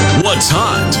What's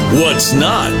hot? What's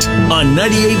not? On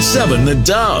 98.7 The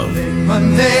Dove.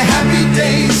 Monday, happy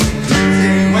days.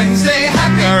 Tuesday, Wednesday,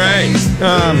 happy All right. days.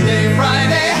 Thursday,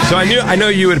 Friday, happy So I know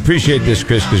you would appreciate this,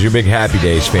 Chris, because you're a big Happy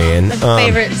Days fan.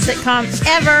 Favorite sitcom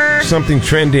ever. Something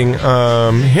trending.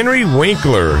 Henry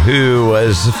Winkler, who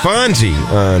was Fonzie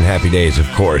on Happy Days, of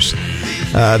course.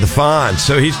 The FONZ.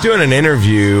 So he's doing an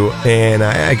interview, and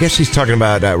I guess he's talking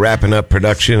about wrapping up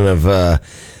production of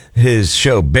his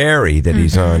show Barry that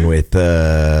he's on with,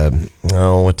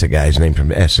 what's the guy's name from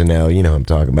SNL? You know what I'm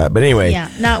talking about. But anyway. Yeah,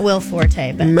 not Will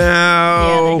Forte, but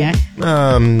no. the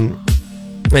other guy.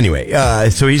 Anyway,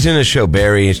 so he's in the show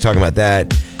Barry. He's talking about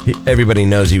that. Everybody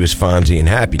knows he was Fonzie in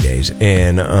Happy Days.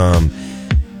 And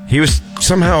he was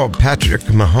somehow Patrick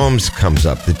Mahomes comes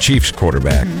up, the Chiefs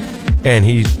quarterback. And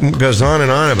he goes on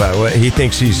and on about what he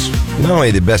thinks he's not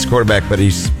only the best quarterback, but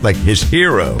he's like his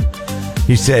hero.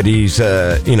 He said he's, he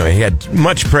had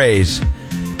much praise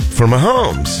for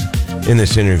Mahomes in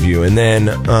this interview. And then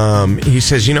he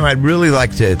says, I'd really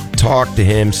like to talk to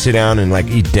him, sit down and like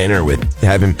eat dinner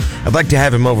I'd like to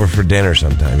have him over for dinner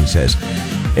sometime, he says.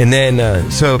 And then,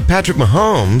 so Patrick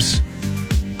Mahomes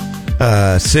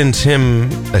sends him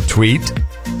a tweet,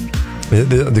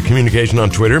 the communication on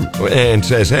Twitter, and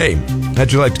says, hey,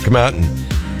 how'd you like to come out and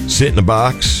sit in the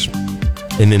box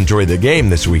and enjoy the game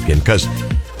this weekend? Because,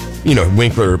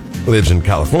 Winkler lives in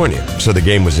California, so the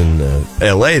game was in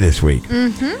L.A. this week.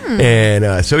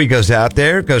 And so he goes out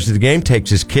there, goes to the game,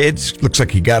 takes his kids. Looks like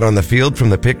he got on the field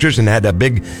from the pictures and had a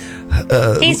big...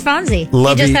 he's Fonzie.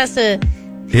 Lovey, he just has to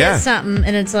hit something,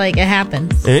 and it's like, it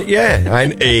happens. And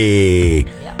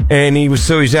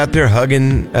he's out there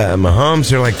hugging Mahomes.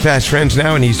 They're like fast friends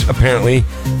now, and he's apparently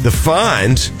the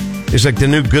FONZ is like the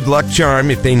new good luck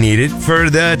charm if they need it for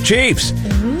the Chiefs.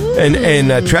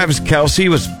 And Travis Kelce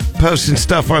was posting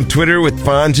stuff on Twitter with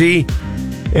Fonzie,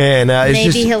 and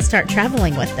maybe he'll start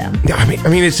traveling with them. I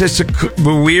mean, it's just a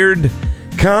weird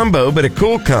combo, but a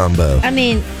cool combo.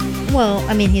 He's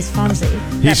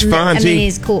Fonzie. He's Fonzie.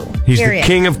 He's cool. He's the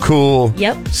king of cool.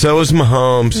 Yep. So is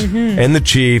Mahomes and the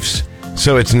Chiefs.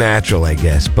 So it's natural, I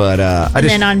guess. But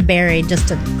then on Barry, just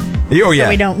to so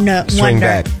we don't swing wonder.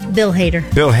 Back. Bill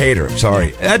Hader.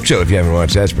 Sorry, that show, if you haven't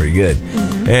watched, that's pretty good.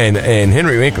 And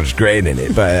Henry Winkler's great in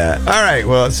it. But all right,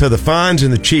 well, so the FONZ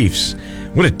and the Chiefs,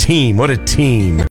 what a team!